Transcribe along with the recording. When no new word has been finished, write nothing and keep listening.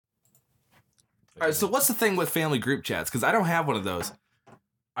All right, so what's the thing with family group chats? Because I don't have one of those.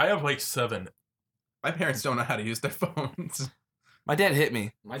 I have like 7. My parents don't know how to use their phones. My dad hit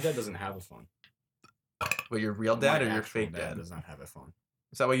me. My dad doesn't have a phone. Well, your real dad My or your actual fake dad? does not have a phone.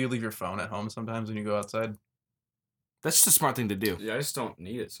 Is that why you leave your phone at home sometimes when you go outside? That's just a smart thing to do. Yeah, I just don't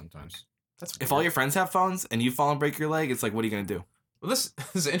need it sometimes. That's If all your friends have phones and you fall and break your leg, it's like, what are you going to do? Well, this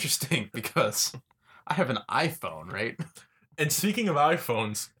is interesting because I have an iPhone, right? And speaking of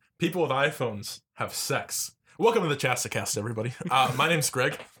iPhones, people with iPhones have sex. Welcome to the Chasticast, everybody. My name's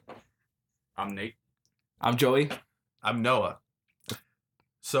Greg. I'm Nate. I'm Joey. I'm Noah.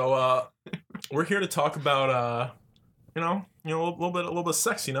 So we're here to talk about a little bit of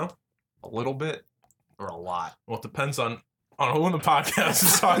sex. A little bit or a lot? Well, it depends on who in the podcast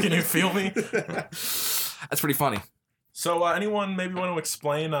is talking. You feel me? That's pretty funny. So anyone maybe want to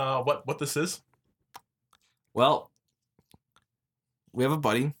explain what this is? Well, we have a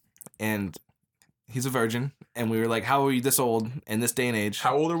buddy, and he's a virgin, and we were like, how are you this old in this day and age?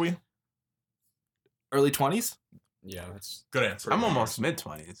 How old are we? Early 20s? Yeah, that's Good answer. I'm almost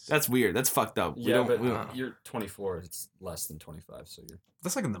mid-20s. That's weird. That's fucked up. yeah, but we don't- you're 24. It's less than 25, so you're.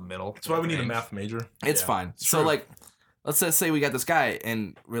 That's like in the middle. That's why we need a range. math major. It's Yeah, fine. it's So, true. like, let's just say we got this guy,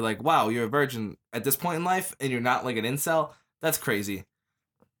 and we're like, wow, you're a virgin at this point in life, and you're not like an incel? That's crazy.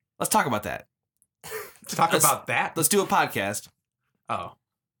 Let's talk about that. Talk Let's- about that. Let's do a podcast. Oh.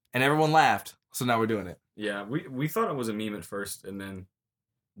 And everyone laughed, so now we're doing it. Yeah, we thought it was a meme at first, and then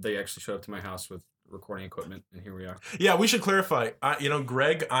they actually showed up to my house with recording equipment, and here we are. Yeah, we should clarify.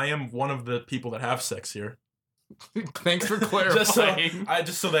 Greg, I am one of the people that have sex here. Thanks for Just clarifying.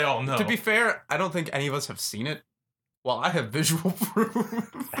 so they all know. To be fair, I don't think any of us have seen it. Well, I have visual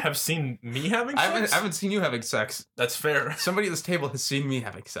proof. have seen me having I sex? haven't seen you having sex. That's fair. Somebody at this table has seen me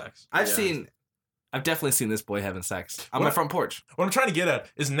having sex. I've definitely seen this boy having sex on my What? front porch. What I'm trying to get at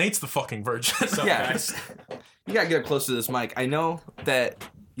is Nate's the fucking virgin. So, Yeah. guys, You gotta get up close to this mic. I know that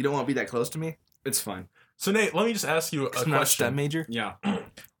you don't want to be that close to me. it's fine. So Nate, let me just ask you a 'Cause I'm not a question. STEM major. Yeah.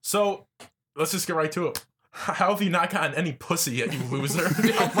 So let's just get right to it. How have you not gotten any pussy yet, you loser?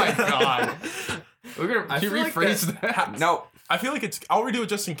 Oh my god. We're gonna I can you feel like rephrase that? No, I feel like I'll redo it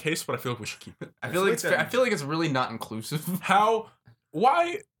just in case, but I feel like we should keep it. I feel like it's really not inclusive.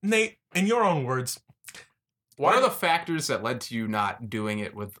 Why, Nate, in your own words, What are the factors that led to you not doing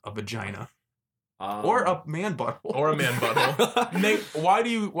it with a vagina or a man butthole? or a man butthole? Nate, why do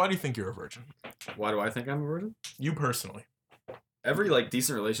you think you're a virgin? Why do I think I'm a virgin? You personally. Every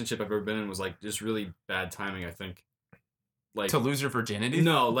decent relationship I've ever been in was just really bad timing. I think. To lose your virginity?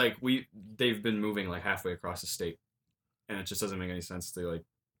 No, they've been moving halfway across the state, and it just doesn't make any sense to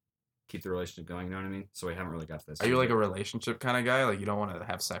keep the relationship going. You know what I mean? So we haven't really got to this. Are you like a relationship kind of guy? Like you don't want to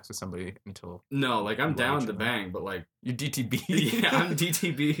have sex with somebody until No, I'm down to Relationship. bang, but you DTB? yeah, I'm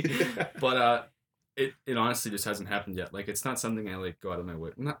DTB. But it honestly just hasn't happened yet. It's not something I go out of my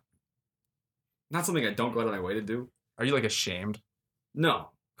way. Not something I don't go out of my way to do. Are you ashamed? No,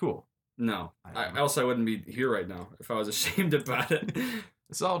 Cool. no. I am. Else I wouldn't be here right now if I was ashamed about it.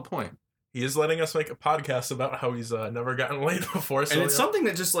 It's a solid point. He is letting us make a podcast about how he's never gotten laid before. So And it's yeah. something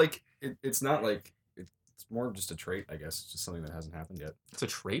that just it's not it's more of just a trait, I guess. It's just something that hasn't happened yet. It's a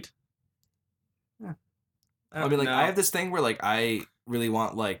trait. I mean, No. I have this thing where I really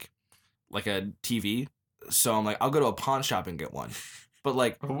want like a TV, so I'm I'll go to a pawn shop and get one. But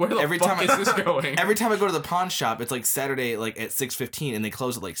Where the Every fuck time is this going? every time I go to the pawn shop, it's Saturday at 6:15 and they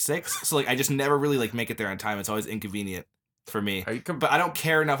close at 6. So I just never really make it there on time. It's always inconvenient for me. Are you But I don't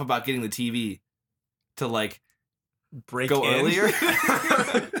care enough about getting the TV to break go in. earlier.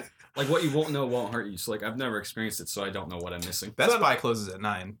 What you won't know won't hurt you. So I've never experienced it, so I don't know what I'm missing. Best Buy closes at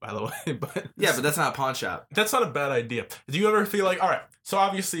 9, by the way. But Yeah, but that's not a pawn shop. That's not a bad idea. Do you ever feel all right? So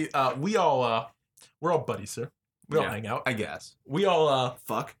obviously, we're all buddies here. We all Yeah. hang out. I guess. We all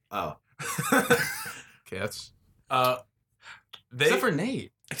Fuck. Oh. Okay, that's they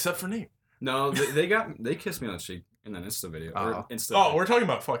except for Nate. No, they kissed me on the cheek in an Insta video. Or Oh. Insta. Oh, we're talking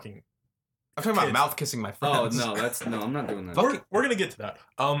about fucking. I'm talking about Kids. mouth kissing my Oh friends. no, I'm not doing that. We're gonna get to that.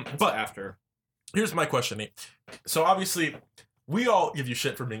 That's But after. here's my question, Nate. So obviously, we all give you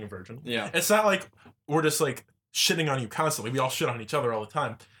shit for being a virgin. Yeah. It's not like we're just shitting on you constantly. We all shit on each other all the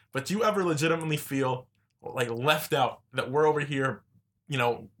time. But do you ever legitimately feel left out that we're over here,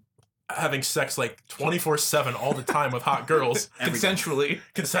 having sex 24/7 all the time with hot girls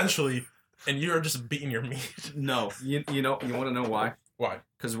consensually, and you're just beating your meat? No, you want to know why? Why?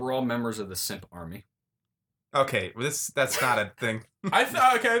 Because we're all members of the simp army. Okay, that's not a thing.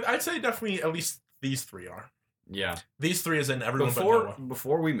 I'd say definitely at least these three are. Yeah. These three is in everyone but Noah.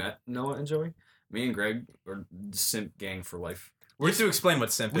 Before we met Noah and Joey, me and Greg were simp gang for life. We have to explain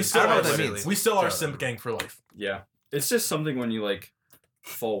what simp We is. still I don't know are what that simp- means. We still are simp gang for life. Yeah. It's just something when you like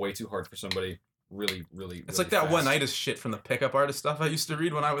fall way too hard for somebody really, really. It's really like that fast. one-nitis shit from the pickup artist stuff I used to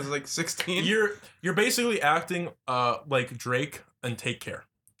read when I was like 16. You're basically acting like Drake and Take Care.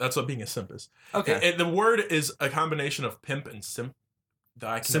 That's what being a simp is. Okay. The word is a combination of pimp and simp.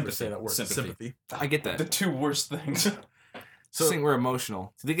 I can never Sympathy. say that word. Sympathy. I get that. The two worst things. So saying we're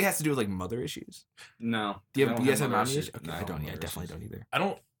emotional. Do you think it has to do with like mother issues? No. Do you I have don't you guys have mother mommy issues. issues? Okay, No, I don't. Yeah, I mother definitely issues. don't either. I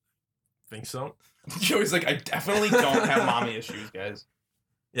don't think so. Joey's like, I definitely don't have mommy issues, guys.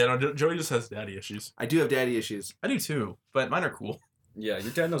 Yeah, no, Joey just has daddy issues. I do have daddy issues. I do too, but mine are cool. Yeah,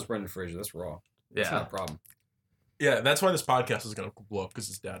 your dad knows Brendan Fraser. That's raw. That's not a problem. Yeah, that's why this podcast is going to blow up, because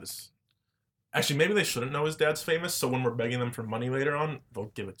his dad is... Actually, maybe they shouldn't know his dad's famous, so when we're begging them for money later on,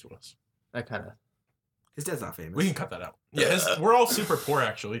 they'll give it to us. That kind of. His dad's not famous. We can cut that out. Yeah, we're all super poor,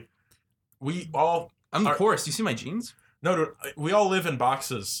 actually. We all... I'm the Are- poorest. You see my jeans? No, dude, we all live in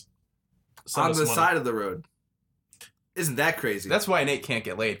boxes. Send on us the money. side of the road. Isn't that crazy? That's why Nate can't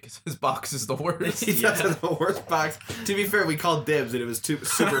get laid, because his box is the worst. He does have the worst box. To be fair, we called dibs and it was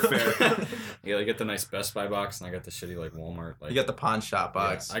super fair. Yeah, I get the nice Best Buy box, and I got the shitty like Walmart. Like You got the pawn shop yeah,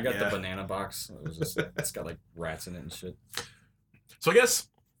 box. I got Yeah. the banana box. It was just it's got like rats in it and shit. So I guess,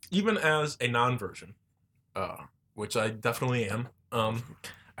 even as a non-virgin, which I definitely am, I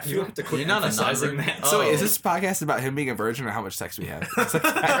You feel... have to quit You're not a emphasizing non-virgin. that. So wait, Oh. is this podcast about him being a virgin or how much sex we have?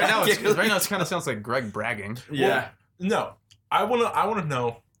 right now, it kind of sounds like Greg bragging. Yeah. No, I wanna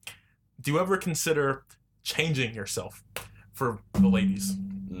know. Do you ever consider changing yourself for the ladies?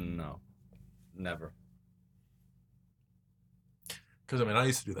 No. Never. Because I mean, I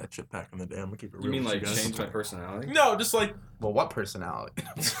used to do that shit back in the day. I'm gonna keep it real. You mean with like guys. change my personality? No, just like Well, what personality?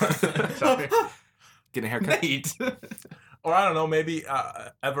 Sorry. Getting a haircut? Nate. or I don't know, maybe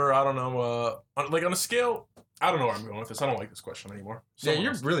ever, I don't know, like on a scale, I don't know where I'm going with this. I don't like this question anymore. Yeah, Someone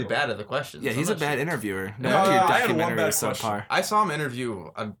you're else really go. bad at the questions. Yeah, he's I'm a not bad sure. interviewer. No Yeah, wonder your I had one documentary bad is question. subpar. I saw him interview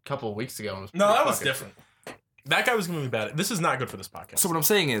a couple of weeks ago. And it was No, pretty that was fucking- different. That guy was gonna be bad. This is not good for this podcast. So what I'm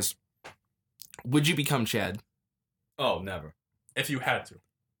saying is, would you become Chad? Oh, never. If you had to,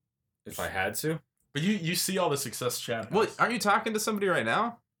 If I had to? but you see all the success Chad has. Well, aren't you talking to somebody right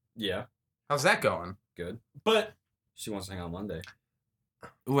now? Yeah. How's that going? Good. But She wants to hang out Monday.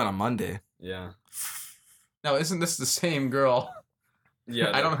 Ooh, on a Monday. Yeah. Now, isn't this the same girl?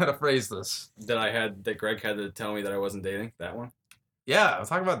 Yeah. I don't know how to phrase this. that Greg had to tell me that I wasn't dating. That one? Yeah, I'll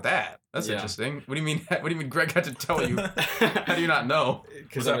talk about that. That's Yeah. interesting. What do you mean? What do you mean? Greg had to tell you? How do you not know?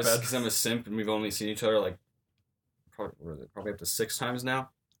 Because Was that bad? I'm a simp and we've only seen each other like probably up to 6 times now,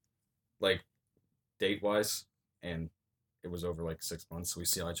 like date wise, and it was over like 6 months. So we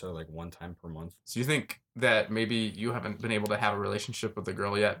see each other like 1 time per month. So you think that maybe you haven't been able to have a relationship with the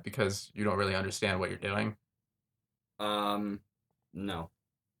girl yet because you don't really understand what you're doing? No.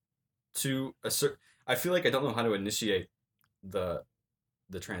 To a certain, I feel like I don't know how to initiate the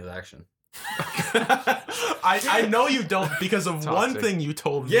transaction. I know you don't because of one Toxic. thing you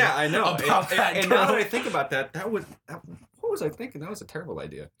told me. Yeah, I know. About that and now girl. that I think about that, what was I thinking? That was a terrible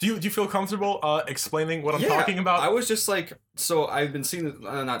idea. Do you feel comfortable explaining what I'm Yeah, talking about? I was just like, so I've been seeing,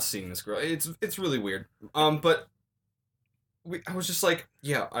 not seeing this girl. It's really weird. But I was just like,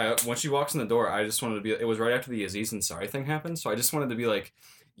 yeah. Once she walks in the door, I just wanted to be. It was right after the Aziz Ansari thing happened, so I just wanted to be like,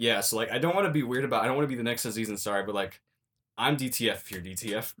 yeah. So like, I don't want to be weird about. I don't want to be the next Aziz Ansari, but like, I'm DTF if you're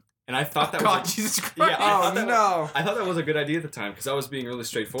DTF, and I thought that God, was. Jesus Christ! Yeah, I Oh thought that no! I thought that was a good idea at the time because I was being really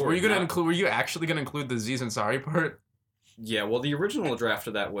straightforward. Were you gonna Not- include? Were you actually gonna include the Aziz Ansari part? Yeah, well, the original draft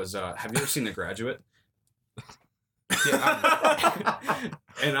of that was, have you ever seen The Graduate? Yeah,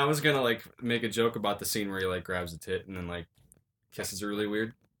 And I was gonna, like, make a joke about the scene where he, like, grabs a tit and then, like, kisses her really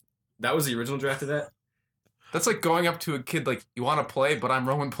weird. That was the original draft of that? That's like going up to a kid like, "You want to play?" But I'm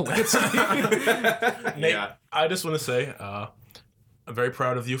Roman Polanski. Nate, Yeah. I just want to say, I'm very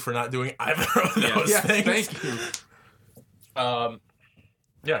proud of you for not doing either of those Yeah, things. thank you.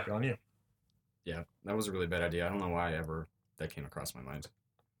 Yeah, good on you. Yeah, that was a really bad idea. I don't know why that came across my mind.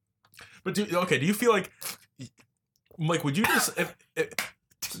 But do you feel like would you just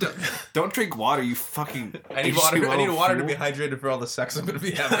Don't drink water, you fucking. I need water. I need H2O water to be fool. hydrated for all the sex I'm gonna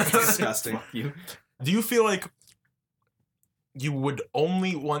be having. That's disgusting. You? do you feel like you would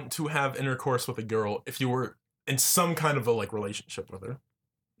only want to have intercourse with a girl if you were in some kind of a like relationship with her?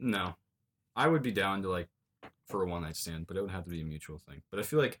 No. I would be down to, like, for a one-night stand, but it would have to be a mutual thing. But I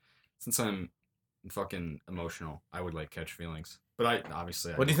feel like, since I'm fucking emotional, I would, like, catch feelings. But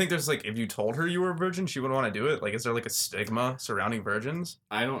What do you think? There's like, if you told her you were a virgin, she wouldn't want to do it. Like, is there like a stigma surrounding virgins?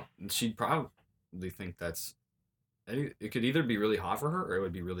 I don't. She'd probably think that's. It could either be really hot for her, or it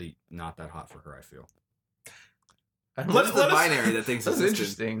would be really not that hot for her. I feel. What's the let us- binary that thinks That's it's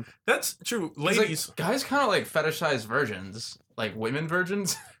interesting. That's true, 'Cause, like, ladies. guys kind of like fetishize virgins, like women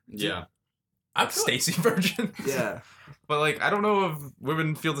virgins, Yeah. I like feel like- Stacy virgins. Yeah. But like, I don't know if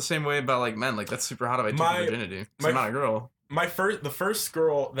women feel the same way about like men. Like, that's super hot if I took My- your virginity. 'Cause my- I'm not a girl. the first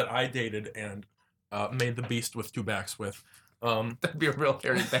girl that I dated and made the beast with two backs with, That'd be a real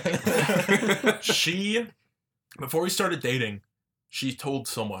hairy thing. she, before we started dating, she told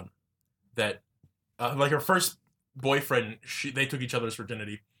someone that, like her first boyfriend, they took each other's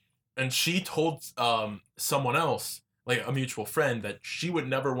virginity, and she told someone else, like a mutual friend, that she would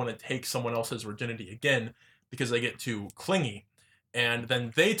never want to take someone else's virginity again because they get too clingy. And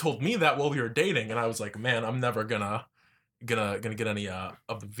then they told me that while we were dating, and I was like, man, I'm never gonna get any of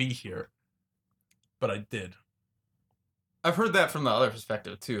the V here, but I did. I've heard that from the other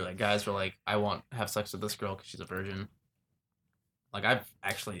perspective too. Like, guys were like, I won't have sex with this girl because she's a virgin. Like, I've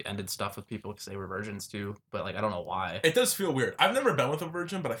actually ended stuff with people because they were virgins too, but like, I don't know why. It does feel weird. I've never been with a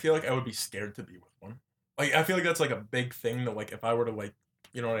virgin, but I feel like I would be scared to be with one. Like, I feel like that's like a big thing that, like, if I were to, like,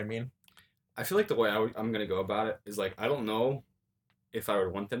 you know what I mean? I feel like the way I'm gonna go about it is like I don't know if I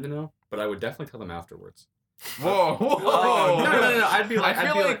would want them to know, but I would definitely tell them afterwards. Whoa, whoa! Oh, no. I'd be like,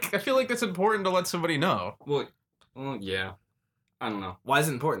 I feel like it's important to let somebody know. well, yeah. I don't know. Why is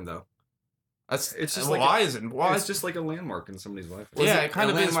it important though? That's It's just well, like why isn't why? It's just like a landmark in somebody's life. Was Yeah, it it kind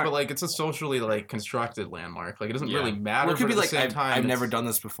a of is, landmark? but like it's a socially like constructed landmark. Like, it doesn't Yeah. really matter. Well, it could but be at the like same time, I've never it's- done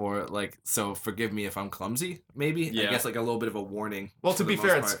this before, like, so forgive me if I'm clumsy. Maybe I Yeah. guess like a little bit of a warning. Well, to for be the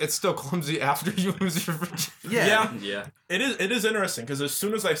fair, most part. it's still clumsy after you lose your virginity. Yeah. Yeah. It is interesting, because as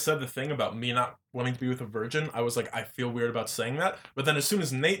soon as I said the thing about me not wanting to be with a virgin, I was like, I feel weird about saying that. But then as soon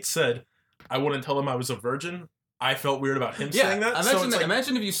as Nate said I wouldn't tell him I was a virgin, I felt weird about him saying that. Imagine so it's that. like,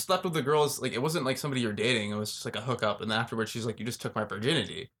 Imagine if you slept with the girls, like, it wasn't like somebody you're dating, it was just like a hookup, and then afterwards she's like, you just took my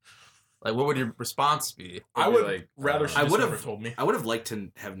virginity. Like, what would your response be? I I'd be would like, rather she I just would've- never told me. I would have liked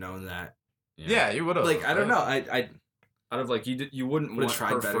to have known that. Yeah, you would have. Like, I don't know. I Out of like you wouldn't Would've want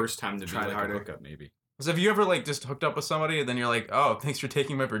tried her better. first time to be Tried like harder. a hookup, maybe. So have you ever like just hooked up with somebody and then you're like, oh, thanks for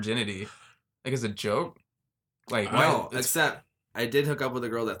taking my virginity, like, as a joke? Like, no, it's except I did hook up with a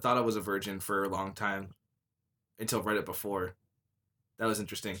girl that thought I was a virgin for a long time until Reddit before. That was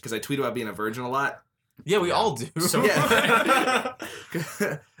interesting because I tweet about being a virgin a lot. yeah, we all do. So- Yeah.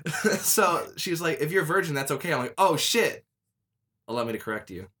 So she was like, "If you're a virgin, that's okay." I'm like, "Oh shit!" Allow me to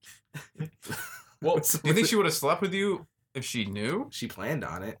correct you. Well, do you think she would have slept with you if she knew? She planned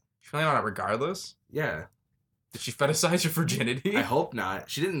on it? She planned on it regardless. Yeah. Did she fetishize your virginity? I hope not.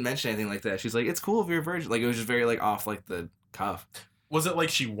 She didn't mention anything like that. She's like, "It's cool if you're a virgin." Like, it was just very like off like the cuff. was it like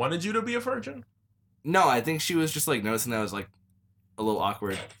she wanted you to be a virgin? No, I think she was just like noticing that I was like a little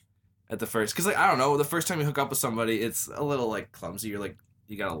awkward at the first. Cause like I don't know, the first time you hook up with somebody, it's a little like clumsy. You're like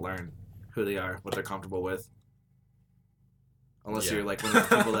you gotta learn who they are, what they're comfortable with. Unless Yeah. you're like one of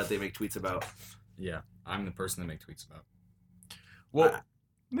the people that they make tweets about. Yeah, I'm the person to make tweets about. Well,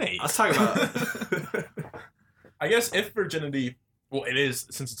 Nate. I was talking about. I guess if virginity, well, it is,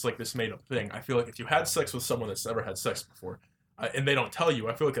 since it's like this made up thing, I feel like if you had sex with someone that's never had sex before, and they don't tell you,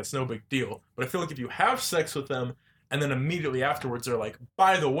 I feel like that's no big deal. But I feel like if you have sex with them, and then immediately afterwards they're like,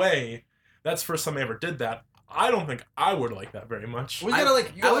 by the way, that's the first time I ever did that, I don't think I would like that very much. Well, you gotta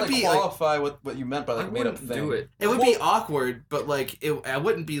like, I would be, like- qualify what you meant by like I a made up wouldn't thing. do it. It would be awkward, but like I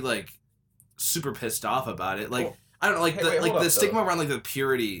wouldn't be like super pissed off about it. Like Well, I don't know, like hey, the wait, like hold the up, stigma around like the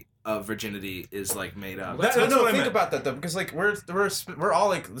purity of virginity is like made up. That- that's no, what I think meant. about that though, because like we're all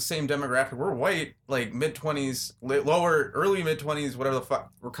like the same demographic. We're white, like mid-20s, lower, early mid-20s, whatever the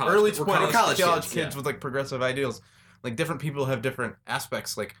fuck, We're college. early we're 20s, college college kids, kids yeah. with like progressive ideals. Like, different people have different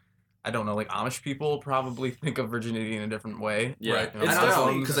aspects. Like, I don't know, like Amish people probably think of virginity in a different way. Yeah, Right. You know, I it's don't know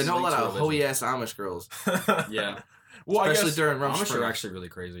definitely because I know a lot of linked to hoey ass Amish girls, Yeah, Well, I especially guess, during Amish Rumspringa. are actually really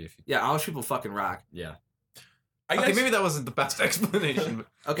crazy. If you, Yeah, Amish people fucking rock. yeah, I guess Okay, maybe that wasn't the best explanation.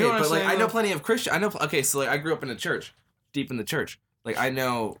 But Okay, You know what but I'm like saying, I know though? plenty of Christian. I know. Okay, so like I grew up in a church, deep in the church. Like I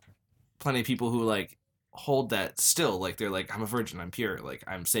know plenty of people who like hold that still. Like they're like, I'm a virgin. I'm pure. Like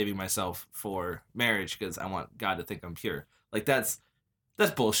I'm saving myself for marriage because I want God to think I'm pure. Like that's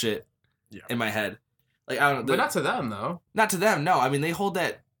bullshit. Yeah. In my head, like I don't. but not to them though. Not to them. No, I mean they hold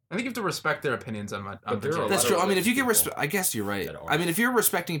that. I think you have to respect their opinions on But there are a virginity. That's lot true. of I mean, if you can religious respect, people I guess you're right. that are. I mean, if you're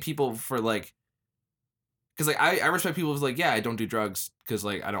respecting people for like, because like I respect people who's like, yeah, I don't do drugs because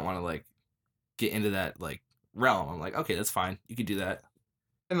like I don't want to like get into that like realm. I'm like, okay, that's fine. You can do that.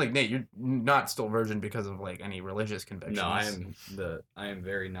 And like Nate, you're not still virgin because of like any religious convictions. No, I am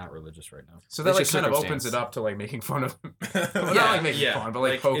very not religious right now. So that It's like just kind of opens circumstance. it up to like making fun of. Well, Yeah, not like making yeah. fun, but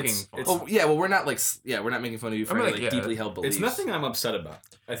like, Like, poking. it's- fun. it's- Oh yeah, well we're not like we're not making fun of you for I mean, any, like, like yeah, deeply held beliefs. It's nothing I'm upset about.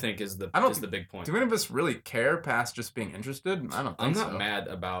 I think is the big point. Do any of us really care past just being interested? I don't think I'm not so. mad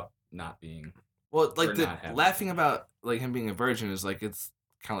about not being. Well, like Or the not having laughing about like him being a virgin is like it's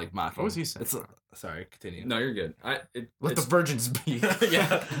kind of like mocking. What was he saying? It's sorry, continue. No, you're good. Let the virgins be.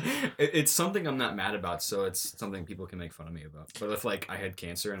 Yeah, it's something I'm not mad about, so it's something people can make fun of me about. But if like I had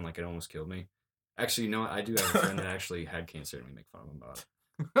cancer and like it almost killed me, actually, you know what? I do have a friend that actually had cancer and we make fun of him about it.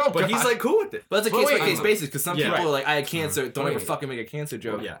 Oh, But he's God. like cool with it. But that's a Well, case by wait, case basis because some yeah. people Right. are like, I had cancer. Don't ever Wait. fucking make a cancer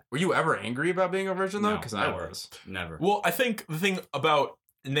joke. Yeah, Were you ever angry about being a virgin though? No, Because I never. was. never. Well, I think the thing about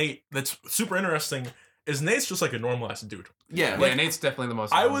Nate that's super interesting is Nate's just like a normal ass dude. Yeah. Yeah, Nate's definitely the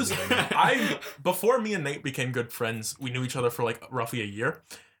most. I was I before me and Nate became good friends, we knew each other for like roughly a year.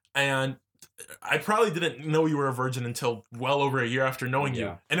 And I probably didn't know you were a virgin until well over a year after knowing you.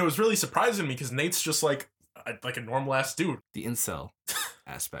 Yeah. And it was really surprising me because Nate's just like a normal ass dude. The incel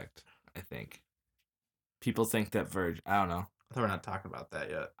aspect, I think. People think that virgin. I don't know. thought we're not talking about that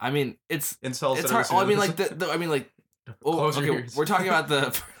yet. I mean, it's Incels. it's that are hard. Oh, I mean, listening like to the I mean, like. Oh, Close your okay. ears. We're talking about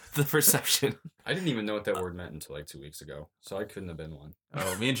the perception. I didn't even know what that word meant until like 2 weeks ago, so I couldn't have been one. this.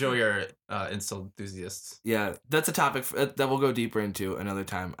 Oh, me and Joey are incel enthusiasts. Yeah, that's a topic that we'll go deeper into another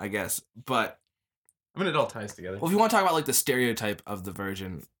time, I guess. But I mean, it all ties together. well, if you want to talk about like the stereotype of the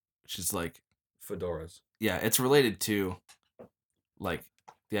virgin, which is like, Fedoras. yeah, it's related to like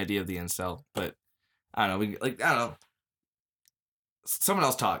the idea of the incel. But I don't know. I don't know. Someone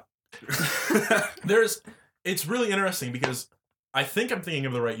else talk. It's really interesting because I think I'm thinking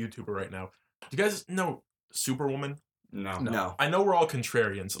of the right YouTuber right now. Do you guys know Superwoman? No. No. I know we're all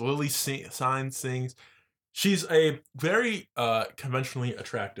contrarians. Lily Sign sings. She's a very conventionally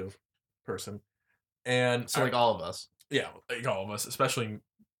attractive person. And So like all of us. yeah, like all of us, especially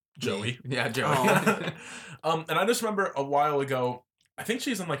Joey. Yeah, Joey. Oh. And I just remember a while ago, I think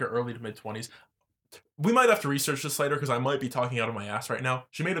she's in like her early to mid 20s. We might have to research this later because I might be talking out of my ass right now.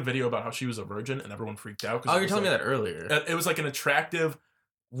 She made a video about how she was a virgin and everyone freaked out. Oh, you're telling me that earlier. It was like an attractive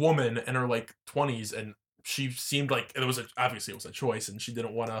woman in her like 20s, and she seemed like obviously it was a choice, and she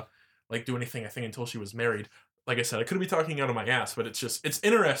didn't want to like do anything. I think until she was married. Like I said, I could be talking out of my ass, but it's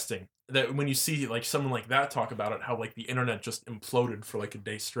interesting that when you see like someone like that talk about it, how like the internet just imploded for like a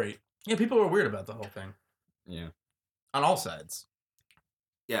day straight. Yeah, people were weird about the whole thing Yeah. on all sides.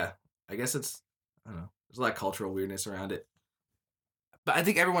 Yeah, I guess it's, I don't know. There's a lot of cultural weirdness around it. But I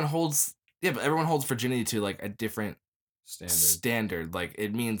think everyone holds virginity to like a different standard. Like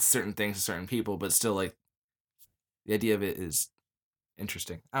it means certain things to certain people, but still like the idea of it is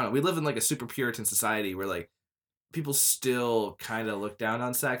interesting. I don't know. We live in like a super Puritan society where like people still kind of look down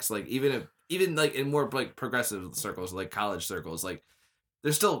on sex. Like even like in more like progressive circles, like college circles, like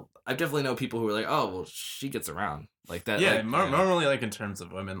there's still, I definitely know people who are like, oh, well, she gets around like that. Yeah, like, normally like in terms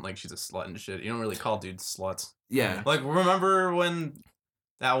of women, like she's a slut and shit. You don't really call dudes sluts. yeah. Like remember when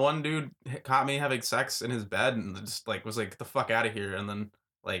that one dude caught me having sex in his bed and just like was like, "Get the fuck out of here," and then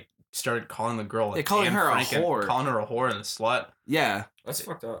like started calling the girl, like, Yeah, calling Anne her a Franken, whore. calling her a whore and a slut. Yeah. That's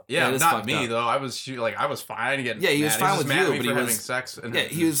fucked up. Yeah, it is not fucked me up. though. I was fine getting. Yeah, he was mad. fine just with mad at you, me but for he having was- sex. In Yeah,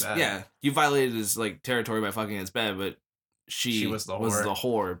 his he was. bed. Yeah, you violated his like territory by fucking his bed, but she was the was whore. the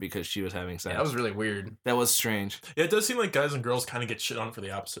whore because she was having sex. Yeah, that was really weird. That was strange. Yeah, it does seem like guys and girls kind of get shit on for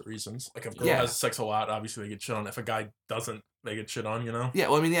the opposite reasons. Like if a girl Yeah. has sex a lot, obviously they get shit on. If a guy doesn't, they get shit on. You know. Yeah,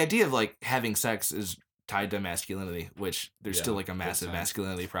 well, I mean, the idea of like having sex is tied to masculinity, which there's Yeah, still like a big massive time.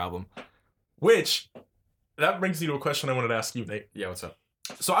 masculinity problem. Which that brings me to a question I wanted to ask you, Nate. Yeah, what's up?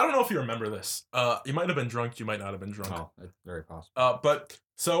 So I don't know if you remember this. You might have been drunk. You might not have been drunk. Oh, it's very possible. But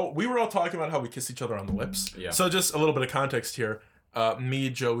so we were all talking about how we kiss each other on the lips. Yeah. So just a little bit of context here. Me,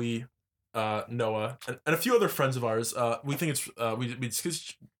 Joey, Noah, and a few other friends of ours. We think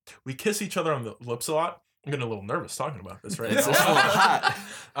it's we kiss each other on the lips a lot. I'm getting a little nervous talking about this right It's now. just a little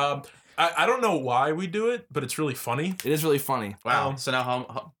hot. I don't know why we do it, but it's really funny. It is really funny. Wow. So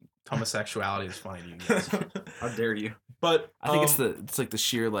now homosexuality is funny to you guys. How dare you? But I think it's like the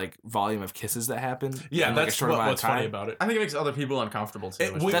sheer like volume of kisses that happen. yeah, in, like, a that's short amount of what's funny time. about it. I think it makes other people uncomfortable too.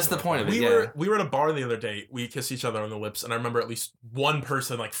 It which would- is That's the really point of funny. it. We were at a bar the other day. We kissed each other on the lips, and I remember at least one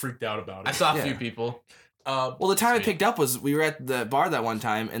person like freaked out about it. I saw a Yeah. few people. Well, the time Sweet. it picked up was we were at the bar that one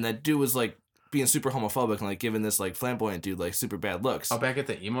time, and that dude was like being super homophobic and like giving this like flamboyant dude like super bad looks. Oh, back at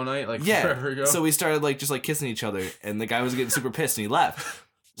the emo night, like Yeah. forever ago. So we started like just like kissing each other, and the guy was getting super pissed, and he left.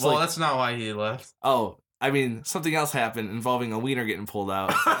 It's well, like, that's not why he left. oh, I mean, something else happened involving a wiener getting pulled out.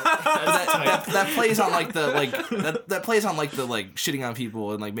 that plays on like the that plays on like the like shitting on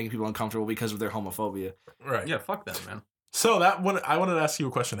people and like making people uncomfortable because of their homophobia. Right. Yeah, fuck that, man. So that one, I wanted to ask you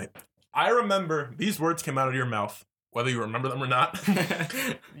a question, Nate. I remember these words came out of your mouth, whether you remember them or not.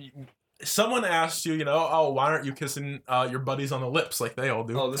 Someone asked you, oh, why aren't you kissing your buddies on the lips like they all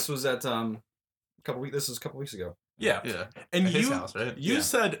do? Oh, this was at couple weeks. This was a couple weeks ago. Yeah. Yeah. And At his you house, right? you Yeah.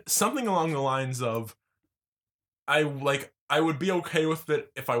 said something along the lines of, I would be okay with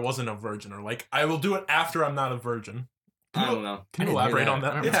it if I wasn't a virgin, or like I will do it after I'm not a virgin. I don't know. Can you I didn't hear elaborate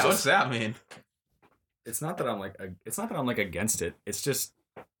that. on that? Yeah, what's that mean? It's not that I'm like against it. It's just,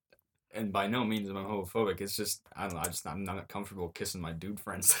 and by no means am I homophobic. It's just I don't know. I'm not comfortable kissing my dude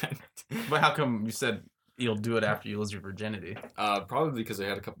friends. But how come you said you'll do it after you lose your virginity? Probably because I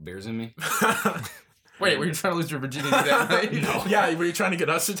had a couple beers in me. Wait, were you trying to lose your virginity that night? No. Yeah, were you trying to get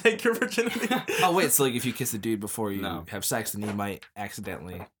us to take your virginity? Oh wait, so like if you kiss a dude before you No. have sex, then you might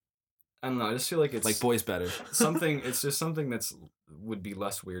accidentally I don't know. I just feel like it's like boys better. something. It's just something that's would be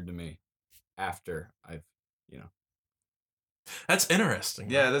less weird to me after I've That's interesting.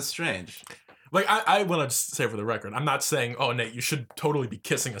 Yeah, that's strange. Like, I want to say for the record, I'm not saying, oh, Nate, you should totally be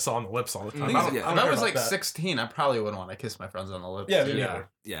kissing us on the lips all the time. Mm, I don't- yeah. I don't If I care was about like that. 16, I probably wouldn't want to kiss my friends on the lips. Yeah, dude. me Yeah. neither.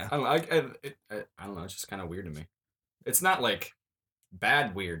 Yeah. I don't know. I don't know. It's just kind of weird to me. It's not like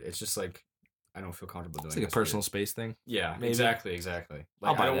bad weird. It's just like I don't feel comfortable doing. It's like a this personal weird. space thing. Yeah, maybe. exactly. I'll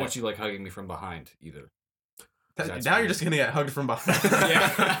Like buy I don't that. want you like hugging me from behind either. That's Now you're weird. just gonna get hugged from behind.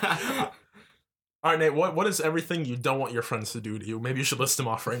 Yeah. All right, Nate, what is everything you don't want your friends to do to you? Maybe you should list them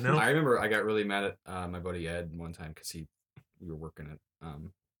off right now. I remember I got really mad at my buddy Ed one time because we were working at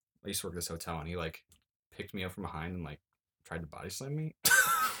I used to work at this hotel and he like picked me up from behind and like tried to body slam me.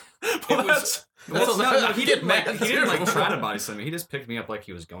 Well, It was- That's no, he get didn't like mad, he didn't like too. try to body slam me. He just picked me up like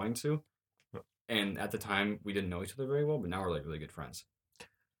he was going to. And at the time we didn't know each other very well, but now we're like really good friends.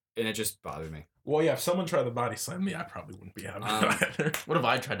 And it just bothered me. well, yeah, if someone tried to body slam me, I probably wouldn't be having it either. What if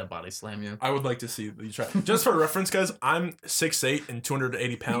I tried to body slam you? I would like to see you try. Just for reference, guys, I'm 6'8" and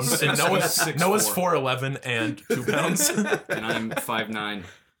 280 pounds, and Noah's 6'4". 4'11" and 2 pounds. And I'm 5'9",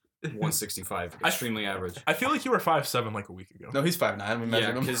 165. Extremely average. I feel like you were 5'7" like a week ago. No, he's 5'9". We measured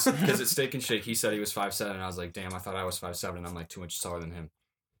Yeah, him. because at Steak and Shake, he said he was 5'7", and I was like, damn, I thought I was 5'7", and I'm like 2 inches taller than him.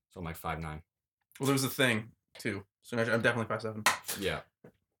 So I'm like 5'9". Well, there's a thing too. So I'm definitely 5'7". Yeah.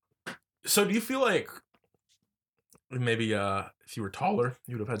 So do you feel like maybe if you were taller,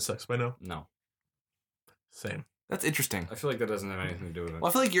 you would have had sex by now? No. Same. That's interesting. I feel like that doesn't have anything to do with it. Well,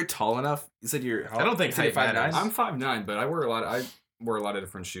 I feel like you're tall enough. You said you're. I don't think you said you're height 5'9"? matters. I'm 5'9", but I wear a lot of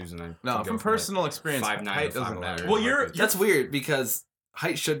different shoes, and I No, can go from like, personal experience, 5'9" height to doesn't 5'11". matter. Well, you're- That's weird because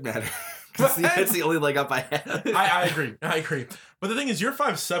height should matter. 'Cause What? that's the only leg up I have. I agree. I agree. But the thing is, you're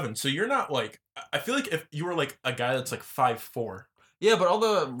 5'7", so you're not like. I feel like if you were like a guy that's like 5'4", Yeah, but all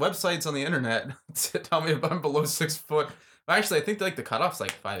the websites on the internet tell me if I'm below 6 foot. Actually, I think like the cutoff's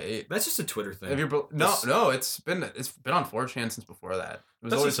like 5'8". That's just a Twitter thing. If you're no, it's been on 4chan since before that. It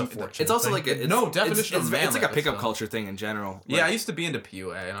was That's always just a something. 4chan. It's also like a it's, No, it's- definition of it's, man it's like a like pickup this, culture thing in general. Yeah, I Like, used to be into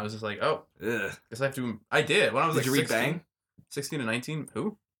PUA, and I was just like, oh, ugh. guess I have to. I did when I was Did like you read 16, Bang? 16 and 19.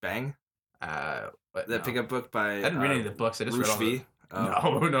 Who? Bang. But That no. pickup book by. I didn't read any of the books. I just Roosh read all V. the.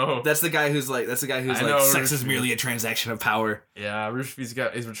 Oh. No. That's the guy who's like. That's the guy who's I like. know Sex Roosh is V. merely a transaction of power. Yeah, Roosh V's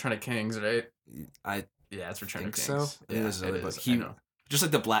got is Return of Kings, right? I Yeah, it's Return think of so. Kings. I think Yeah, this is another it book. is. He- I know. just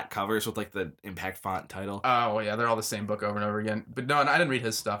like the black covers with like the impact font title. Oh yeah, they're all the same book over and over again. But no, and I didn't read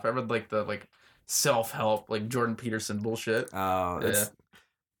his stuff. I read like the self-help, like Jordan Peterson bullshit. Oh, Yeah.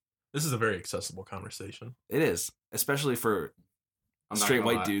 this is a very accessible conversation. It is, especially for I'm not straight gonna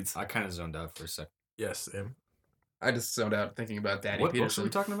white lie, dudes. I kind of zoned out for a second. Yes, Sam. I just zoned out thinking about Daddy What books are Peterson. we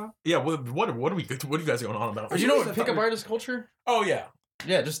talking about? Yeah. What are you guys going on about? But you know what pickup artist culture? Oh yeah.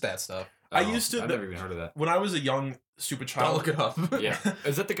 Yeah, just that stuff. I Oh, used to- I've never even heard of that. When I was a young stupid Don't child. look it up. Yeah.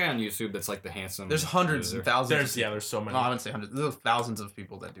 Is that the guy on YouTube that's like the handsome? There's hundreds user? and thousands. There's so many. No, I wouldn't say hundreds. There's thousands of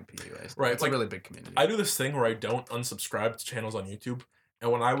people that do PUA. Right, It's like- a really big community. I do this thing where I don't unsubscribe to channels on YouTube.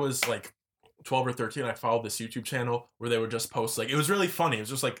 And when I was like 12 or 13, I followed this YouTube channel where they would just post like it was really funny. It was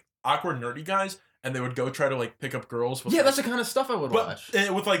just like awkward nerdy guys, and they would go try to like pick up girls. With, yeah, like, that's the kind of stuff I would but, watch.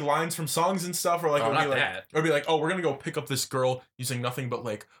 with like lines from songs and stuff, or like Oh, it would not be like that. it would be like, oh, we're gonna go pick up this girl using nothing but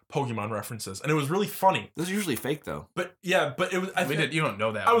like Pokemon references, and it was really funny. Those are usually fake though. But yeah, but it was. We did. You don't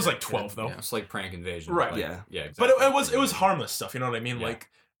know that. I was when like you're a 12 kid. though. Yeah. It's like prank invasion. Right. Like, Yeah. Yeah. But Exactly. it was harmless stuff. You know what I mean? Yeah.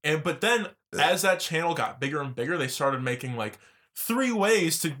 Like, but then as that channel got bigger and bigger, they started making like 3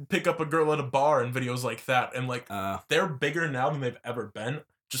 ways to pick up a girl at a bar and videos like that, and like they're bigger now than they've ever been.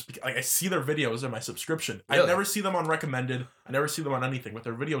 Just because, like, I see their videos in my subscription. I Really? never see them on recommended. I never see them on anything, but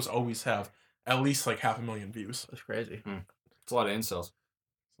their videos always have. at least like 500,000 views. That's crazy. It's a lot of incels.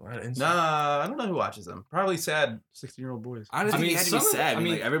 So that is- Nah, I don't know who watches them. Probably sad 16-year-old boys. I don't think mean, you had to be some of- sad. I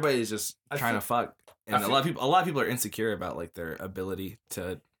mean, like everybody's just I trying to fuck, and I a lot of people are insecure about like their ability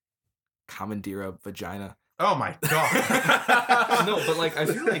to commandeer a vagina. Oh my god. No, but like I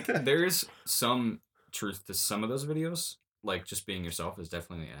feel like there's some truth to some of those videos. Like just being yourself is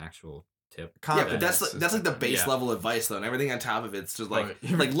definitely an actual tip. Yeah, but that's like the base Yeah. level advice though, and everything on top of it's just like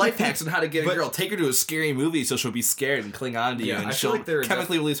Right. like life hacks on how to get a But- girl. Take her to a scary movie so she'll be scared and cling on to you, Yeah, and I feel she'll like there are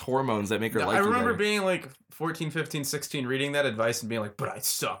chemically release hormones that make her like I you remember better. being like 14, 15, 16, reading that advice and being like, but I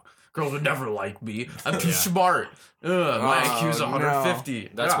suck. Girls would never like me. I'm too Yeah. smart. Ugh, my Oh, IQ's no.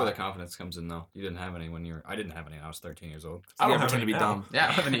 150. That's yeah. where the confidence comes in, though. You didn't have any when you were. I didn't have any when I was 13 years old. I don't You have pretend to any be now. dumb. Yeah,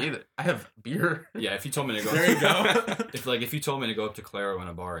 I haven't either. I have beer. Yeah, if you told me to go, There you go. if you told me to go up to Claro in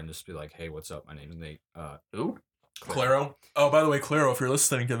a bar and just be like, "Hey, what's up? My name is Nate." Ooh. Claro. Oh, by the way, Claro, if you're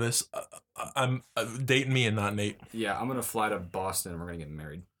listening to this, I'm dating me and not Nate. Yeah, I'm gonna fly to Boston and we're gonna get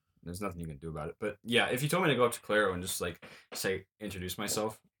married. There's nothing you can do about it. But yeah, if you told me to go up to Claro and just like say introduce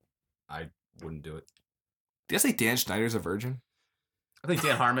myself, I wouldn't do it. Did I say Dan Schneider's a virgin? I think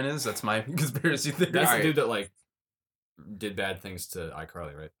Dan Harmon is. That's my conspiracy theory. That's Alright. the dude that like did bad things to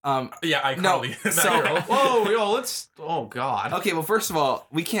iCarly, right? Yeah, I No, Carly. so- Whoa, yo, let's. Oh God. Okay, well, first of all,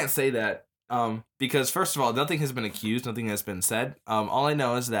 we can't say that because first of all, nothing has been accused, nothing has been said. All I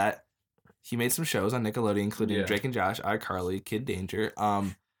know is that he made some shows on Nickelodeon, including Yeah. Drake and Josh, iCarly, Kid Danger.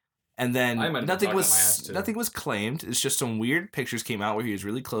 And then I might have been nothing talking my ass, was too. nothing was claimed. It's just some weird pictures came out where he was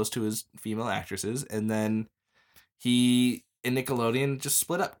really close to his female actresses, and then he and Nickelodeon just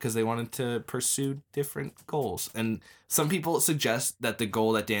split up because they wanted to pursue different goals. And some people suggest that the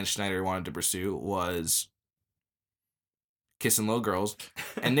goal that Dan Schneider wanted to pursue was kissing little girls,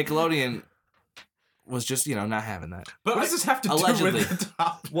 and Nickelodeon was just not having that. But What does this have to Allegedly. do with the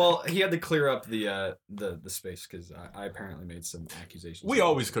top? Well, he had to clear up the space because I apparently made some accusations. we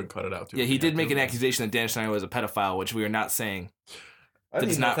always could cut it out, too. Yeah, he if we did had make to. an accusation that Dan Schneider was a pedophile, which we are not saying. I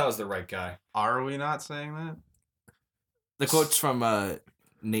didn't It's know not- if that was the right guy. Are we not saying that? The quotes from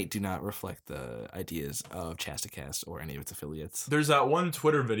Nate do not reflect the ideas of Chasticast or any of its affiliates. There's that one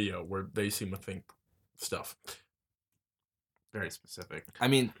Twitter video where they seem to think stuff. Very specific. I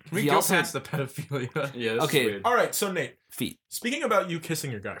mean, Can we he go also past the pedophilia? Yeah. This Okay. Is weird. All right, so Nate, feet. speaking about you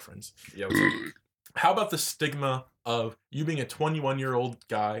kissing your guy friends, Yeah. What's up? how about the stigma of you being a 21-year-old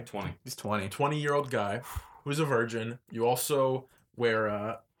guy, 20. He's 20. 20-year-old guy who's a virgin? You also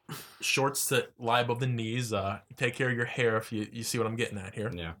wear shorts that lie above the knees. You take care of your hair, if you see what I'm getting at here.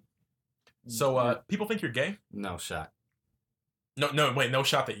 Yeah. So people think you're gay? No shot. No, wait, no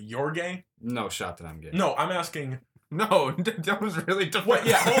shot that you're gay? No shot that I'm gay. No, I'm asking. No, that was really different. Wait,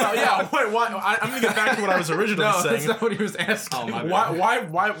 yeah, hold on, yeah, wait, why? I'm gonna get back to what I was originally No, that's saying. not what he was asking. Oh, my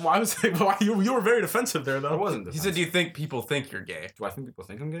bad. Why was you were very defensive there I though? wasn't. He said, "Do you think people think you're gay?" Do I think people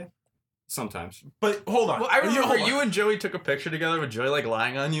think I'm gay? Sometimes. But hold on. Well, I remember hold on. you and Joey took a picture together with Joey like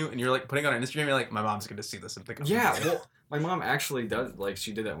lying on you, and you're like putting it on Instagram. You're like, "My mom's gonna see this and think I'm Yeah. gay." Well, my mom actually does. Like,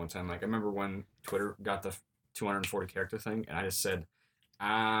 she did that one time. Like, I remember when Twitter got the 240 character thing, and I just said,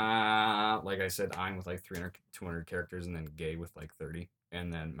 like I said, I'm with like 300, 200 characters, and then gay with like 30.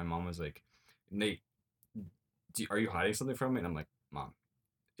 And then my mom was like, Nate, are you hiding something from me? And I'm like, Mom,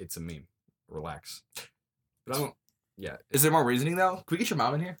 it's a meme. Relax. But I don't. Yeah. Is there more reasoning though? Can we get your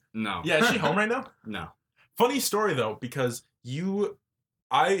mom in here? No. Yeah, is she home right now? No. Funny story though, because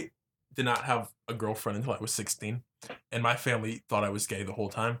I did not have a girlfriend until I was 16, and my family thought I was gay the whole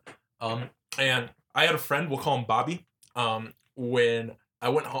time. And I had a friend, we'll call him Bobby. When I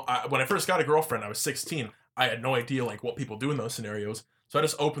went home, when I first got a girlfriend, I was 16. I had no idea like what people do in those scenarios, so I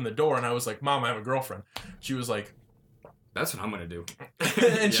just opened the door and I was like, "Mom, I have a girlfriend." She was like, That's what I'm going to do.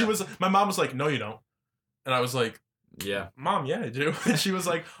 and Yeah. my mom was like, "No, you don't," and I was like, Yeah. "Mom, yeah, I do." And she was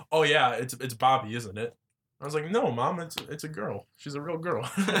like, "Oh yeah, it's Bobby, isn't it?" I was like, "No, Mom, it's a girl. She's a real girl."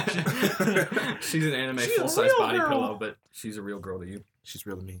 She's an anime She's a full-size real body girl. pillow, but she's a real girl to you. She's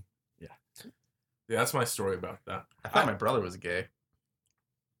real to me. Yeah, that's my story about that. I thought my brother was gay.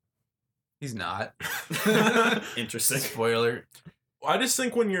 He's not. Interesting. Spoiler. I just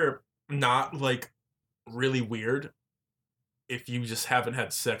think when you're not like really weird, if you just haven't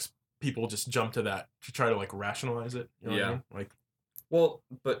had sex, people just jump to that to try to like rationalize it. You know what I Yeah. mean? Like, Well,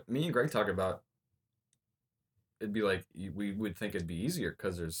 but me and Greg talk about it'd be like we would think it'd be easier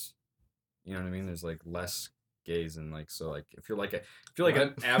because there's, you know what I mean. There's like less gays and like so like if you're like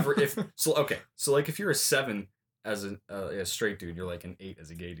an average so like if you're a 7 as a straight dude, you're like an 8 as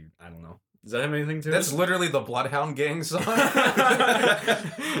a gay dude. I don't know. Does that have anything to it? That's literally the Bloodhound Gang song.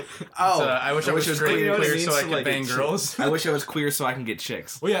 Oh, I wish I was straight clear, and clear so so I like, could bang get girls. I wish I was queer so I can get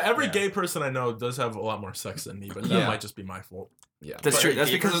chicks. Well, yeah, every Yeah. gay person I know does have a lot more sex than me, but that Yeah. might just be my fault. Yeah. That's But true. a That's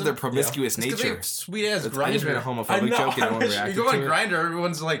gay because of their person? promiscuous nature. Sweet ass I just made a Grindr. homophobic I know, joke and no one I wish- reacted You go on to it. Grindr,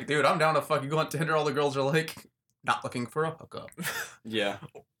 everyone's like, dude, I'm down to fuck. You go on Tinder, all the girls are like, not looking for a hookup. Yeah.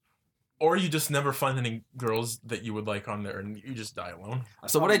 Or you just never find any girls that you would like on there, and you just die alone.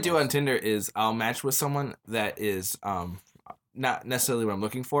 So what I do on Tinder is I'll match with someone that is not necessarily what I'm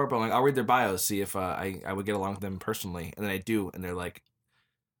looking for, but like I'll read their bios, see if I would get along with them personally, and then I do, and they're like,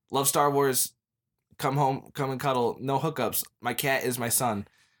 love Star Wars, come home, come and cuddle, no hookups, my cat is my son,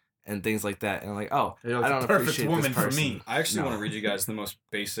 and things like that, and I'm like, oh, You're I don't the appreciate this person. I actually No. want to read you guys the most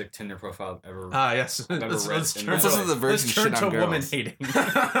basic Tinder profile I've ever. Ah, yes. Never Let's read let's in turn my to, life. This is the virgin let's turn shit to on woman girls. hating.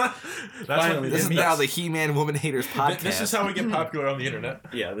 That's Finally, what This is means. now the He-Man Woman Haters podcast. This is how we get popular on the internet.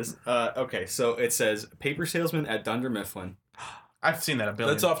 Yeah. This. Okay. So it says paper salesman at Dunder Mifflin. I've seen that a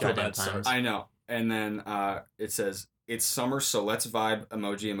billion That's off to a goddamn bad start. times. I know. And then it says it's summer, so let's vibe.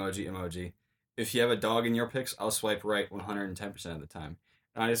 Emoji, emoji, emoji. If you have a dog in your pics, I'll swipe right 110% of the time.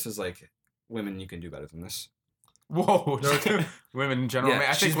 And I just was like, women, you can do better than this. Whoa, women in general. Yeah, Man,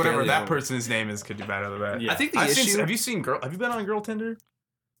 I think she's whatever barely a that woman. person's name is could do better than that. Yeah. I think the I've issue. seen. Have you seen girl? Have you been on girl Tinder?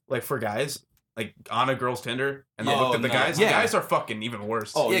 Like for guys, like on a girl's Tinder, and they Oh, looked at the no. guys. Yeah. The guys are fucking even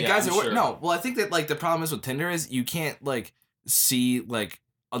worse. Oh, yeah, yeah, guys I'm are sure. no. Well, I think that like the problem is with Tinder is you can't like see like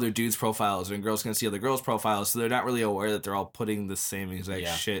other dudes' profiles, and girls can see other girls' profiles, so they're not really aware that they're all putting the same exact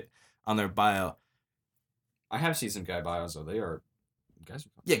Yeah. shit on their bio. I have seen some guy bios though. They are guys.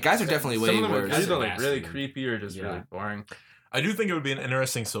 Yeah, guys are definitely way Some of them are worse. guys either are like nasty, really man. creepy or just Yeah. really boring. I do think it would be an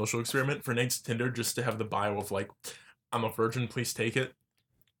interesting social experiment for Nate's Tinder just to have the bio of like, I'm a virgin, please take it.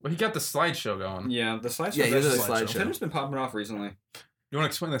 Well, he got the slideshow going. Yeah, the slideshow. Yeah, there's usually a the slideshow. slideshow. Tinder's been popping off recently. You want to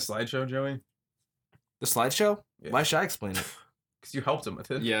explain the slideshow, Joey? The slideshow? Yeah. Why should I explain it? Because you helped him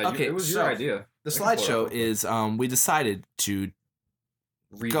with it. Yeah, Okay, it was so your idea. The I can pull it slideshow up. is we decided to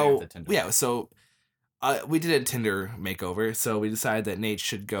Revamp go. the Tinder. Yeah, so we did a Tinder makeover, so we decided that Nate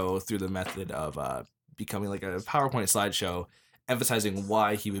should go through the method of becoming like a PowerPoint slideshow, emphasizing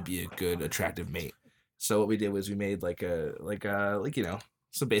why he would be a good, attractive mate. So what we did was we made like you know,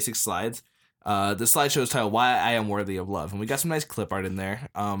 some basic slides. The slideshow is titled "Why I Am Worthy of Love," and we got some nice clip art in there,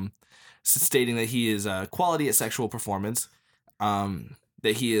 stating that he is quality at sexual performance,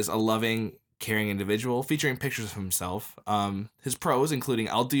 that he is a loving, caring individual, featuring pictures of himself. His pros, including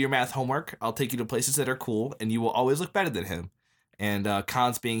I'll do your math homework, I'll take you to places that are cool, and you will always look better than him. And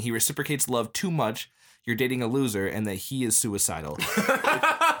cons being he reciprocates love too much, you're dating a loser, and that he is suicidal.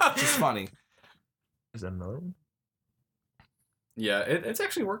 Which is funny. Is that another one? Yeah, it's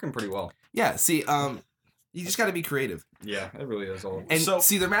actually working pretty well. Yeah, see, you just got to be creative. Yeah, it really is all. And So-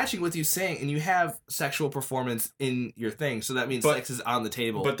 see, they're matching with you saying, and you have sexual performance in your thing, so that means But- sex is on the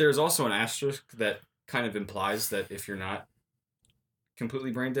table. But there's also an asterisk that kind of implies that if you're not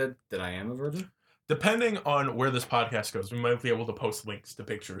completely brain dead, that I am a virgin. Depending on where this podcast goes, we might be able to post links to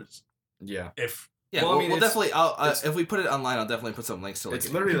pictures. Yeah, If yeah, well, I we'll, mean, we'll it's- definitely. it's- If we put it online, I'll definitely put some links to like. it's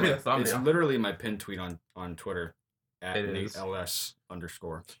it. literally could be like, a thumbnail. it's literally my pinned tweet on Twitter at It Nate is. LS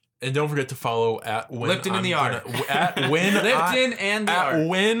 _. and don't forget to follow at when Lipton in I'm the gonna, art. at when Lipton and the at art.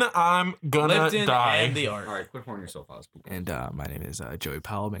 when I'm gonna Lipton die. and the art. All right, quit horning yourself out, people. And my name is Joey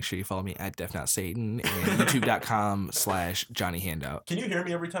Powell. Make sure you follow me at DeafNotSatan and YouTube.com/Johnny Handout. Can you hear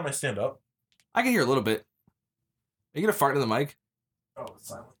me every time I stand up? I can hear a little bit. Are you gonna fart in the mic? Oh, it's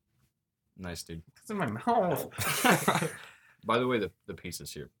silent. Nice, dude. It's in my mouth. By the way, the piece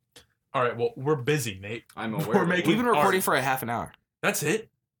is here. All right, well, we're busy, Nate. I'm aware. We're of it. making- We've been recording art. for a half an hour. That's it.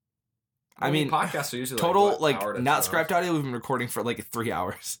 I mean, podcasts are usually Total, like, what, hour to not 2 hours? scrapped audio. We've been recording for like 3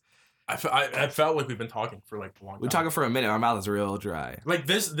 hours. I felt like we've been talking for like a long time. We're talking for a minute. My mouth is real dry. like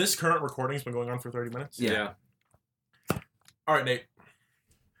this current recording's been going on for 30 minutes. Yeah. All right, Nate.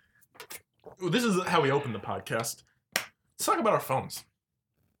 This is how we open the podcast. Let's talk about our phones.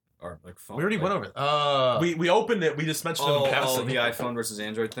 Or like phone. We already like, went over that. We opened it. We just mentioned it in Oh, passing. the iPhone versus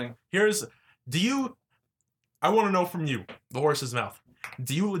Android thing. I want to know from you, the horse's mouth.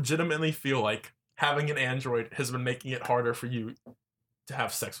 Do you legitimately feel like having an Android has been making it harder for you to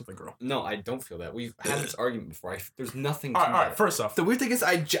have sex with a girl? No, I don't feel that. We've had this argument before. There's nothing. All to right. that. First off, The weird thing is,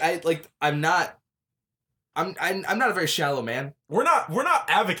 I'm not a very shallow man. we're not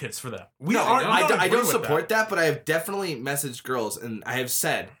advocates for that. We No, aren't. I we don't agree with support that, but I have definitely messaged girls, and I have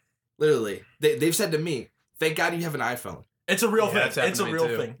said, literally, they've said to me, "Thank God you have an iPhone." It's a real Yeah, that's thing. It's a happened to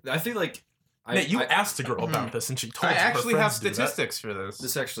real me too. thing. I feel like Nate, you I- asked a girl about this, and she told I you her actually have friends do that. statistics for this.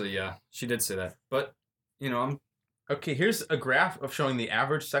 This actually, yeah, she did say that, but you know, Okay, here's a graph of showing the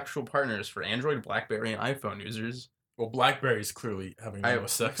average sexual partners for Android, BlackBerry, and iPhone users. Well, BlackBerry's clearly having the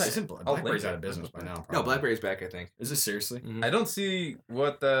most sex. Isn't I'll BlackBerry's link out of it. business by now? No, Probably. BlackBerry's back, I think. Is it seriously? Mhm. I don't see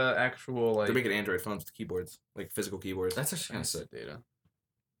what the actual like They're making Android phones with keyboards, like physical keyboards. That's actually kind of sick. data.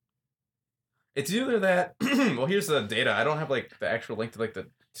 It's either that. Well, here's the data. I don't have like the actual link to like the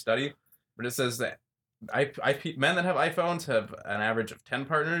study, but it says that men that have iPhones have an average of 10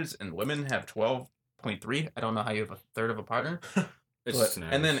 partners, and women have 12.3. I don't know how you have a third of a partner. It's But- just an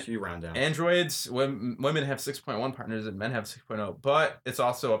and then average. You round down. Androids, women have 6.1 partners and men have 6.0, but it's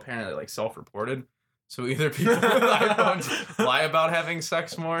also apparently like self-reported. So either people with iPhones lie about having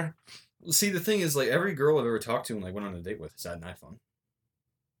sex more. See, the thing is, like, every girl I've ever talked to and like went on a date with has had an iPhone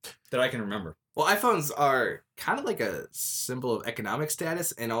that I can remember. Well, iPhones are kind of like a symbol of economic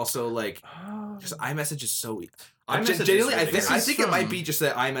status, and also like just iMessage is so. iMessage is Genuinely, I ridiculous. think it might be just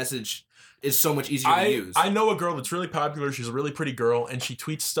that iMessage is so much easier to use. I know a girl that's really popular. She's a really pretty girl, and she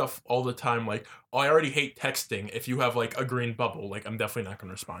tweets stuff all the time like, "Oh, I already hate texting. If you have like a green bubble, like I'm definitely not going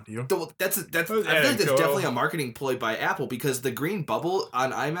to respond to you." That's I feel like Yeah, that's cool. definitely a marketing ploy by Apple, because the green bubble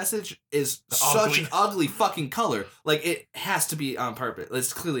on iMessage is such Ugly. an ugly fucking color. Like, it has to be on purpose.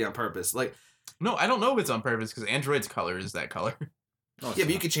 It's clearly on purpose. Like, No, I don't know if it's on purpose because Android's color is that color. No, it's yeah, but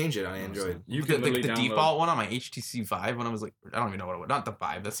you not. could change it on No, it's Android. not. You the, can literally the download- default one on my HTC Vive when I was like, I don't even know what it was. Not the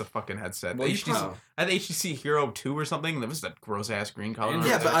Vive, that's a fucking headset. Well, The you HTC, probably- I had the HTC Hero 2 or something. That was that gross ass green color.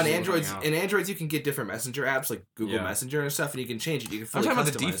 Android's Yeah, but on actually Androids, coming out. in Androids, you can get different messenger apps like Google Yeah. Messenger and stuff, and you can change it. You can I'm fully talking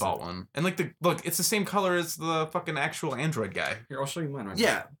about the customize default it. one. And like look, it's the same color as the fucking actual Android guy. Here, I'll show you mine right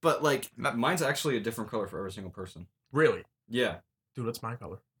Yeah, but like, now. Mine's actually a different color for every single person. Really, Yeah. dude, what's my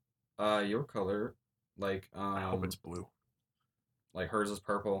color? Your color, like, I hope it's blue. like hers is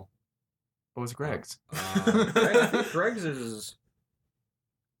purple. What was Greg's? I think Greg's is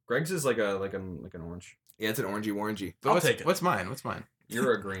like an orange. yeah, it's an orangey. I'll what's, take it. What's mine? What's mine?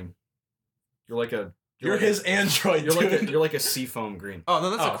 You're a green. You're like a. You're like his A, Android, you're dude. like a seafoam green. Oh no,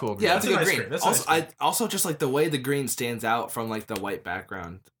 that's Oh, a cool green. Yeah, that's a good nice green. green. That's a Also, nice I also just like the way the green stands out from like the white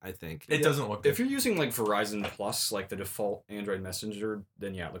background. I think. It doesn't look good. If you're using like Verizon Plus, like the default Android Messenger,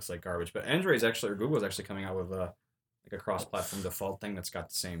 then yeah, it looks like garbage. But Android's actually, or Google's actually coming out with a like a cross-platform default thing that's got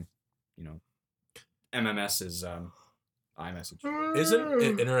the same, MMS as iMessage. Isn't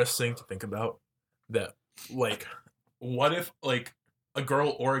it interesting to think about that? Like, what if like a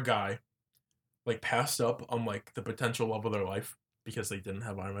girl or a guy like passed up on like the potential love of their life because they didn't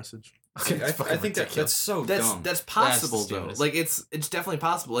have iMessage? I think that's so dumb. That's possible though. stupid. Like, it's definitely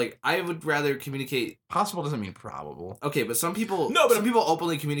possible. Like, I would rather communicate. Possible doesn't mean probable. Okay, but some people, No, but- some people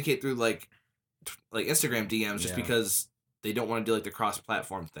openly communicate through like Instagram DMs just Yeah. because they don't want to do like the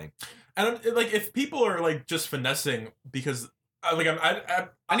cross-platform thing. And like, if people are like just finessing because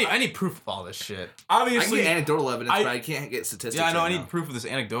I need proof of all this shit. I can obviously get anecdotal evidence, I- but I can't get statistics. Yeah, I know. right I need now. proof of this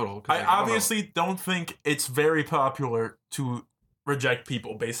anecdotal. 'cause, I like, don't know. obviously don't think it's very popular to reject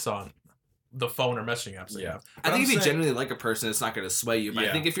people based on the phone or messaging apps they Yeah. have. I think if you saying- genuinely like a person, it's not going to sway you. But I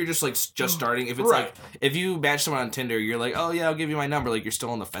Yeah. think if you're just like just starting, if it's Right. like if you match someone on Tinder, you're like, oh yeah, I'll give you my number. Like, you're still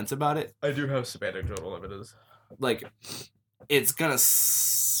on the fence about it. I do have some anecdotal evidence. Like, it's gonna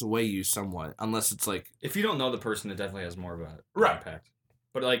sway you somewhat, unless it's like If you don't know the person, it definitely has more of a Right. impact.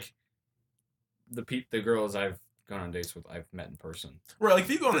 But like the girls I've gone on dates with, I've met in person. Right, like if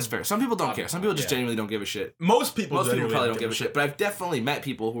you go on that's fair. Some people don't care. Some people just Yeah. genuinely don't give a shit. most people Most people genuinely probably don't give a shit. But I've definitely met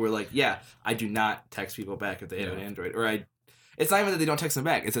people who are like, yeah, I do not text people back if they have an Yeah. Android, or I. It's not even that they don't text them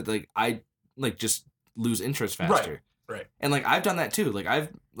back. It's that like I like just lose interest faster. right. And like I've done that too. Like I've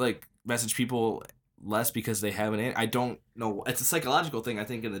like messaged people less because they have an. I don't know. It's a psychological thing. I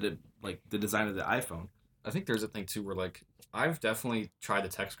think in the design of the iPhone. I think there's a thing too where like I've definitely tried to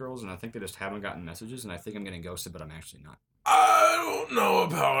text girls and I think they just haven't gotten messages and I think I'm getting ghosted, but I'm actually not. I don't know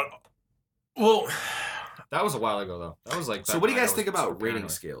about. Well, That was a while ago though. That was like. So back what do you when I guys was think so about rating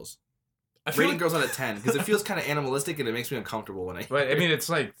paranoid. scales? I feel Rating like, girls out of 10 because it feels kind of animalistic and it makes me uncomfortable when I. But I mean, it's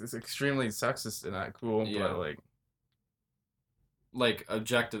like it's extremely sexist and not cool. Yeah. But like, Like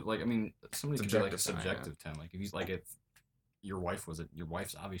objective, like I mean, somebody could be like a Subjective 10, subjective 10. Like if you like if your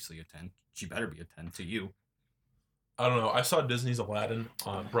wife's obviously a 10. She better be a 10 to you. I don't know. I saw Disney's Aladdin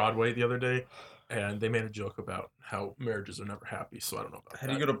on Broadway the other day, and they made a joke about how marriages are never happy. So I don't know about how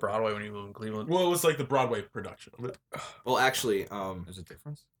do that. you go to Broadway when you live in Cleveland? Well, it was like the Broadway production of it. Well, actually, There's a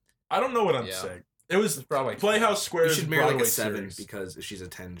difference. I don't know what I'm Yeah. saying. It was It's Broadway. Playhouse you Square's should marry like Broadway a 7 series. because if she's a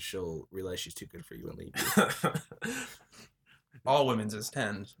 10, she'll realize she's too good for you and leave you. All women's is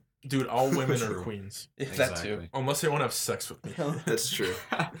 10s. Dude, all women are True. queens. That too. Unless they want to have sex with me. That's true.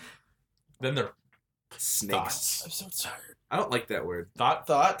 Then they're Snakes. Thoughts. I'm so tired. I don't like that word. Thoughts.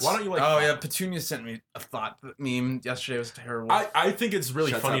 Thoughts? Why don't you like? Oh thought? yeah, Petunia sent me a thought meme yesterday. It was terrible. I think it's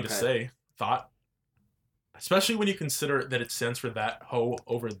really Shuts funny up, to Pat. say thought, especially when you consider that it stands for that hoe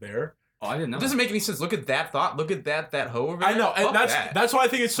over there. Oh, I didn't know. It doesn't make any sense. Look at that thought. Look at that hoe over there. I know, and Fuck that's that. that's why I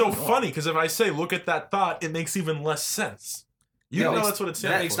think it's so I don't know. funny because if I say look at that thought, it makes even less sense. You know that's what it That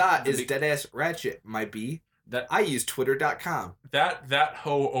stands for. thought is Deadass Ratchet. Might be that I use Twitter.com. That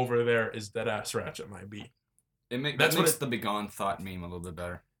hoe over there is dead ass ratchet. Might be. That That's what makes the begone thought meme a little bit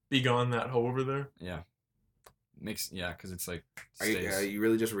better. Be gone that hoe over there. Yeah. Because it's like. Are Stays. you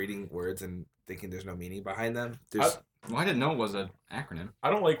really just reading words and thinking there's no meaning behind them? There's Well, I didn't know it was an acronym. I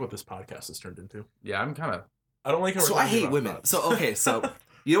don't like what this podcast has turned into. Yeah, I'm kind of. I don't like how we're so I talking hate about women. thoughts. So okay, so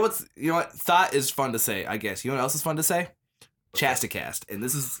you know what? Thought is fun to say, I guess. You know what else is fun to say? Chasticast, and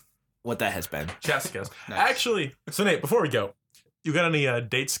this is what that has been. Chasticast. Nice. Actually, so Nate, before we go, you got any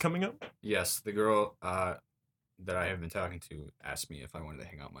dates coming up? Yes, the girl that I have been talking to asked me if I wanted to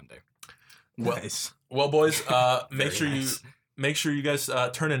hang out Monday. Well, Nice. well, boys, make Very sure nice. you guys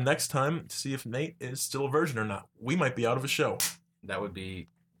turn in next time to see if Nate is still a virgin or not. We might be out of a show. That would be.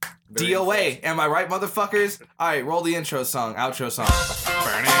 very DOA, unfortunate. am I right, motherfuckers? All right, roll the intro song, outro song.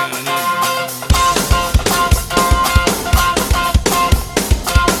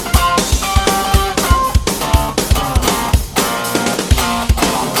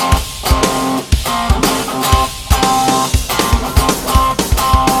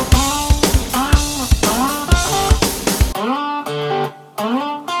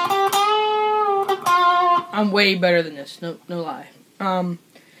 I'm way better than this. No lie.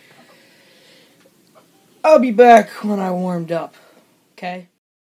 I'll be back when I warmed up. Okay.